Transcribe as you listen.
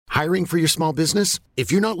Hiring for your small business?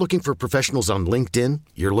 If you're not looking for professionals on LinkedIn,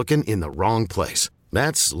 you're looking in the wrong place.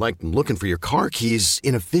 That's like looking for your car keys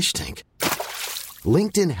in a fish tank.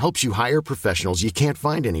 LinkedIn helps you hire professionals you can't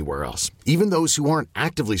find anywhere else, even those who aren't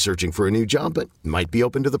actively searching for a new job but might be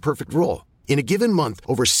open to the perfect role. In a given month,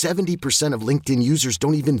 over 70% of LinkedIn users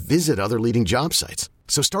don't even visit other leading job sites.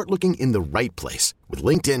 So start looking in the right place. With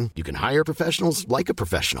LinkedIn, you can hire professionals like a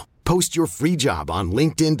professional. Post your free job on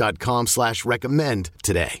linkedin.com/recommend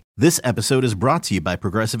today. This episode is brought to you by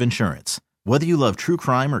Progressive Insurance. Whether you love true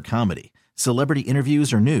crime or comedy, celebrity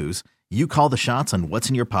interviews or news, you call the shots on what's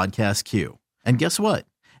in your podcast queue. And guess what?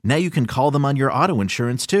 Now you can call them on your auto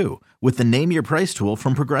insurance too with the Name Your Price tool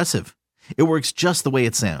from Progressive. It works just the way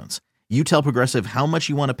it sounds. You tell Progressive how much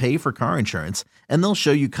you want to pay for car insurance, and they'll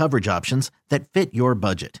show you coverage options that fit your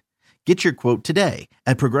budget. Get your quote today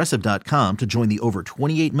at Progressive.com to join the over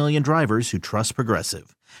 28 million drivers who trust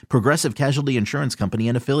Progressive. Progressive Casualty Insurance Company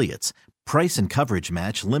and Affiliates. Price and coverage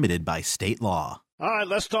match limited by state law. All right,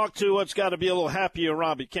 let's talk to what's got to be a little happier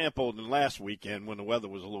Robbie Campo than last weekend when the weather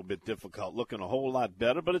was a little bit difficult. Looking a whole lot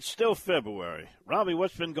better, but it's still February. Robbie,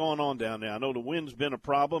 what's been going on down there? I know the wind's been a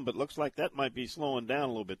problem, but looks like that might be slowing down a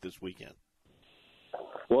little bit this weekend.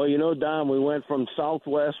 Well, you know, Don, we went from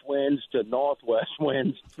southwest winds to northwest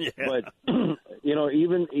winds. Yeah. But, you know,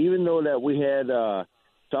 even though that we had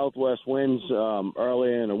southwest winds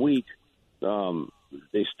earlier in the week,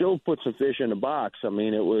 they still put some fish in the box. I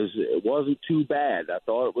mean, it wasn't too bad. I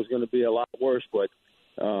thought it was going to be a lot worse, but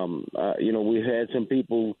you know, we had some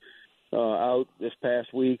people out this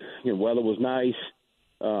past week. You know, weather was nice,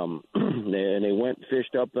 and they went and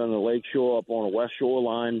fished up on the lake shore, up on the west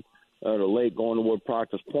shoreline of the lake, going toward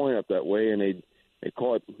Proctor's Point up that way, and they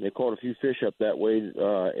caught a few fish up that way,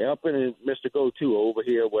 up in Mystico too, over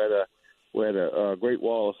here where the Great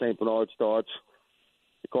Wall of St. Bernard starts.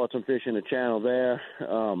 Caught some fish in the channel there.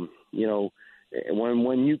 You know,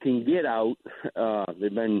 when you can get out,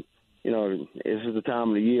 they've been, you know, this is the time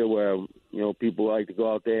of the year where, you know, people like to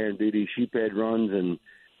go out there and do these sheephead runs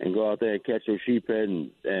and go out there and catch those sheephead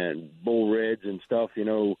and bull reds and stuff. You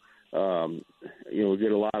know, we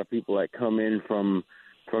get a lot of people that come in from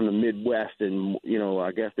the Midwest and, you know,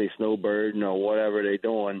 I guess they snowbirding or whatever they're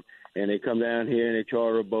doing, and they come down here and they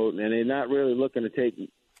charter a boat, and they're not really looking to take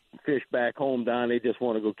fish back home, Don. They just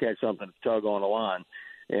want to go catch something to tug on the line.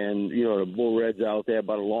 And, you know, the bull reds out there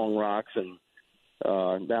by the Long Rocks and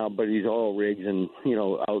down by these oil rigs and, you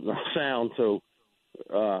know, out in the Sound. So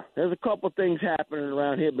there's a couple of things happening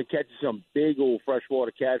around here. Been catching some big old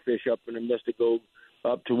freshwater catfish up in the Mystico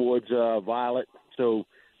up towards Violet. So,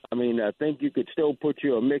 I mean, I think you could still put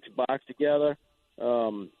you a mixed box together.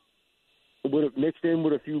 Would have mixed in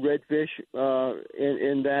with a few redfish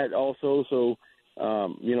in that also. So,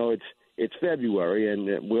 you know, it's February,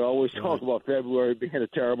 and we always talk about February being a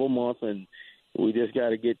terrible month, and we just got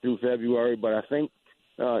to get through February. But I think,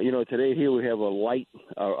 you know, today here we have a light,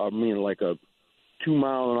 like a 2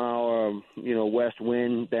 mile an hour, you know, west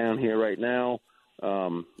wind down here right now.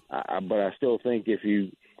 But I still think if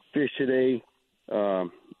you fish today,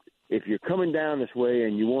 if you're coming down this way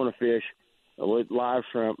and you want to fish with live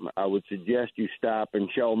shrimp, I would suggest you stop in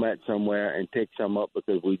Chalmette somewhere and pick some up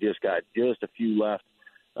because we just got just a few left.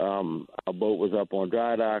 Our boat was up on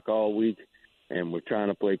dry dock all week, and we're trying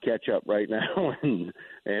to play catch up right now.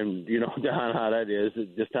 and you know, Don, how that is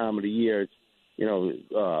at this time of the year. It's, you know,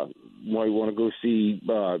 you want to go see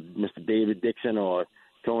Mr. David Dixon or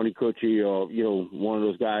Tony Cucci or, you know, one of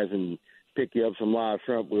those guys and pick you up some live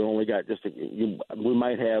shrimp. We only got we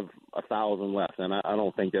might have 1,000 left, and I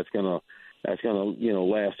don't think that's gonna you know,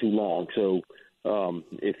 last too long. So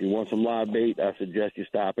if you want some live bait, I suggest you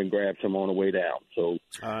stop and grab some on the way down. So,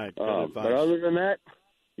 all right, but other than that,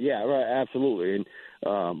 yeah, right, absolutely. And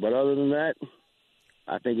but other than that,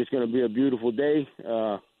 I think it's going to be a beautiful day,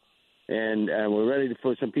 and we're ready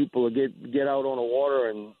for some people to get out on the water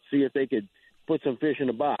and see if they could put some fish in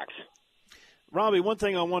the box. Robbie, one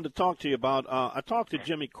thing I wanted to talk to you about, I talked to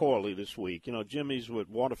Jimmy Corley this week. You know, Jimmy's with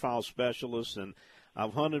Waterfowl Specialists, and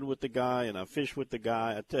I've hunted with the guy and I've fished with the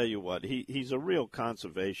guy. I tell you what, he's a real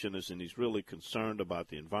conservationist, and he's really concerned about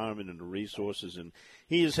the environment and the resources. And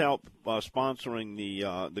he has helped sponsoring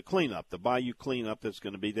the cleanup, the Bayou cleanup that's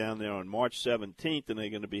going to be down there on March 17th, and they're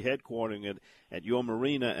going to be headquartering it at your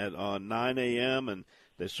marina at 9 a.m., and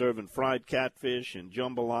they're serving fried catfish and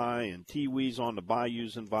jambalaya and tiwis on the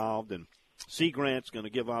bayous involved, and Sea Grant's going to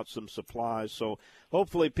give out some supplies. So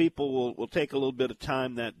hopefully people will take a little bit of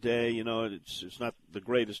time that day. You know, it's not the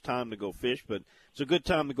greatest time to go fish, but it's a good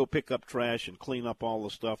time to go pick up trash and clean up all the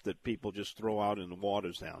stuff that people just throw out in the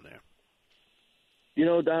waters down there.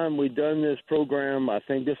 Don, we've done this program. I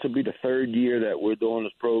think this will be the third year that we're doing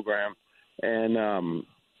this program, and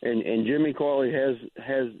Jimmy Corley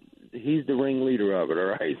he's the ringleader of it. All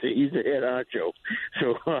right, so he's the head honcho.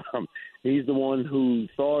 So he's the one who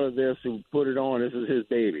thought of this, who put it on. This is his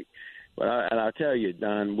baby. But I tell you,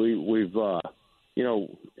 Don, we've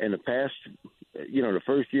in the past, the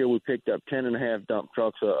first year we picked up 10.5 dump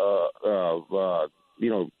trucks of the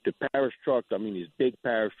parish truck. I mean, these big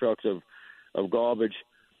parish trucks of garbage.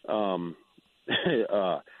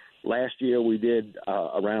 Last year we did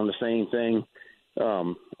around the same thing.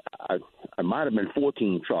 I might have been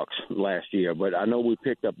 14 trucks last year, but I know we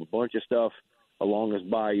picked up a bunch of stuff along this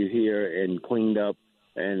bayou here and cleaned up.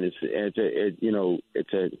 And it's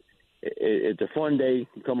a fun day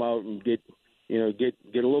to come out and get a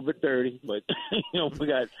little bit dirty, but we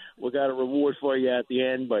got a reward for you at the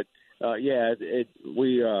end. But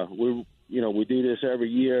we do this every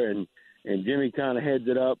year, and Jimmy kind of heads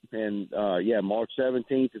it up. And March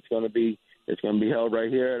 17th, it's going to be held right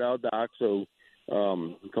here at our dock. So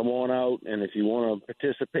come on out, and if you want to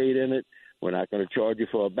participate in it, we're not going to charge you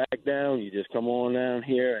for a back down. You just come on down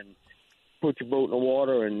here and put your boat in the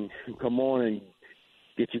water and come on and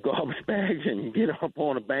get your garbage bags and get up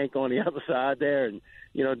on a bank on the other side there. And,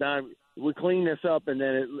 Don, we clean this up, and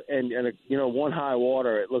then one high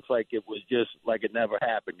water, it looks like it was just like it never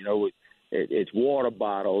happened. It's water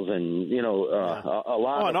bottles and, a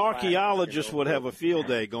lot of an archaeologist would have a field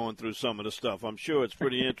day going through some of the stuff. I'm sure it's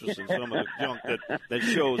pretty interesting, some of the junk that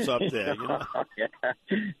shows up there,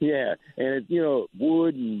 Yeah, and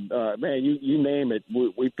wood and, man, you name it,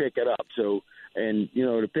 we pick it up. So, and,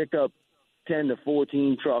 to pick up 10 to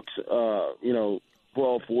 14 trucks,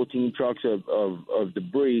 12, 14 trucks of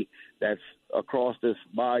debris that's across this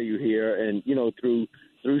bayou here and, through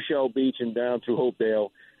Shell Beach and down through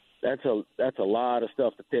Hopedale, that's a lot of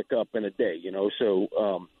stuff to pick up in a day, So,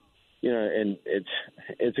 and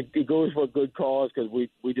it goes for a good cause because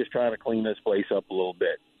we just try to clean this place up a little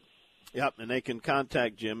bit. Yep, and they can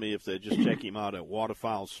contact Jimmy if they just check him out at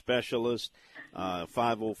Waterfowl Specialist,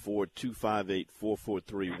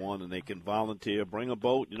 504-258-4431, and they can volunteer. Bring a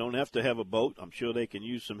boat. You don't have to have a boat. I'm sure they can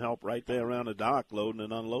use some help right there around the dock loading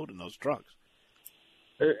and unloading those trucks.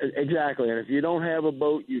 Exactly, and if you don't have a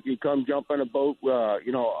boat, you can come jump in a boat.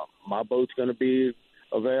 My boat's going to be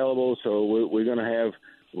available, so we're going to have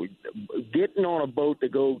getting on a boat to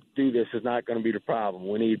go do this is not going to be the problem.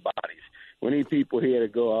 We need bodies. We need people here to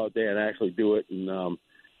go out there and actually do it, and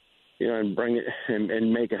and bring it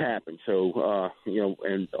and make it happen. So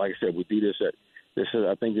and like I said, we do this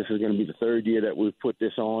I think this is going to be the third year that we've put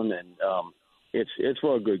this on, and it's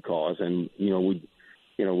for a good cause, and we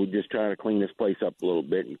just try to clean this place up a little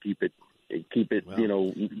bit and keep it keep it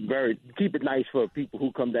nice for people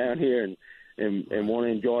who come down here and want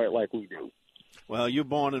to enjoy it like we do. Well, you're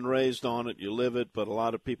born and raised on it, you live it, but a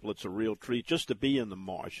lot of people, it's a real treat just to be in the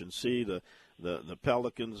marsh and see the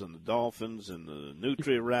pelicans and the dolphins and the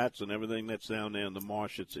nutria rats and everything that's down there in the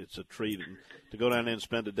marsh. It's a treat. And to go down there and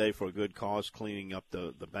spend a day for a good cause cleaning up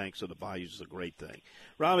the banks of the bayous is a great thing.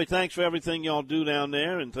 Robbie, thanks for everything y'all do down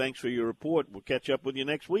there, and thanks for your report. We'll catch up with you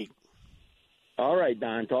next week. All right,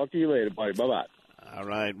 Don. Talk to you later, buddy. Bye-bye. All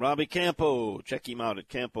right, Robbie Campo. Check him out at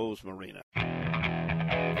Campo's Marina.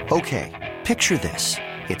 Okay, picture this.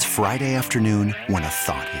 It's Friday afternoon when a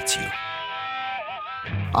thought hits you.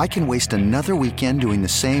 I can waste another weekend doing the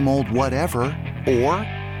same old whatever, or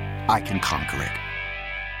I can conquer it.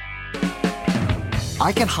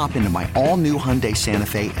 I can hop into my all-new Hyundai Santa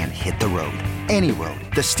Fe and hit the road. Any road.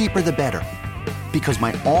 The steeper, the better. Because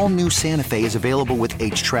my all-new Santa Fe is available with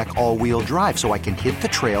H-Track all-wheel drive, so I can hit the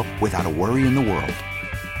trail without a worry in the world.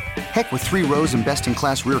 Heck, with 3 rows and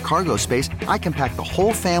best-in-class rear cargo space, I can pack the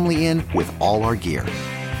whole family in with all our gear.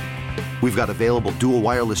 We've got available dual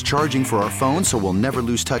wireless charging for our phones, so we'll never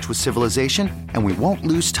lose touch with civilization, and we won't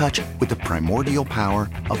lose touch with the primordial power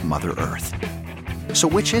of Mother Earth. So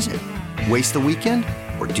which is it? Waste the weekend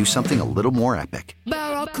or do something a little more epic?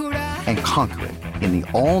 And conquer it in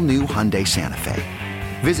the all-new Hyundai Santa Fe.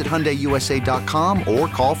 Visit HyundaiUSA.com or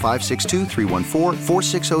call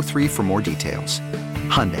 562-314-4603 for more details.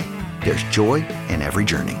 Hyundai, there's joy in every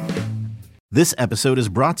journey. This episode is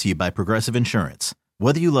brought to you by Progressive Insurance.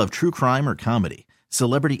 Whether you love true crime or comedy,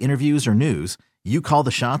 celebrity interviews or news, you call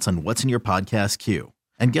the shots on what's in your podcast queue.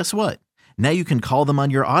 And guess what? Now you can call them on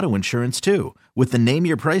your auto insurance too with the Name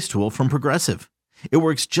Your Price tool from Progressive. It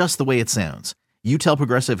works just the way it sounds. You tell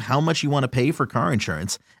Progressive how much you want to pay for car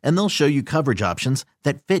insurance, and they'll show you coverage options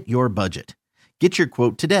that fit your budget. Get your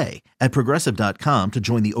quote today at Progressive.com to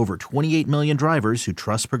join the over 28 million drivers who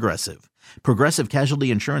trust Progressive. Progressive Casualty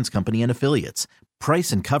Insurance Company and Affiliates.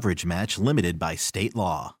 Price and coverage match limited by state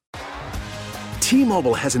law.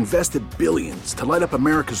 T-Mobile has invested billions to light up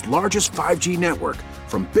America's largest 5G network,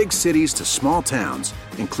 from big cities to small towns,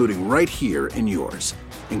 including right here in yours.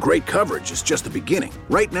 And great coverage is just the beginning.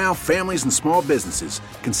 Right now, families and small businesses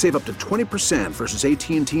can save up to 20% versus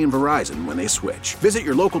AT&T and Verizon when they switch. Visit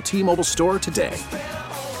your local T-Mobile store today.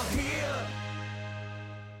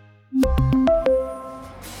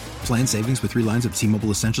 Plan savings with 3 lines of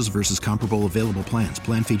T-Mobile Essentials versus comparable available plans.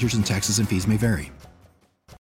 Plan features and taxes and fees may vary.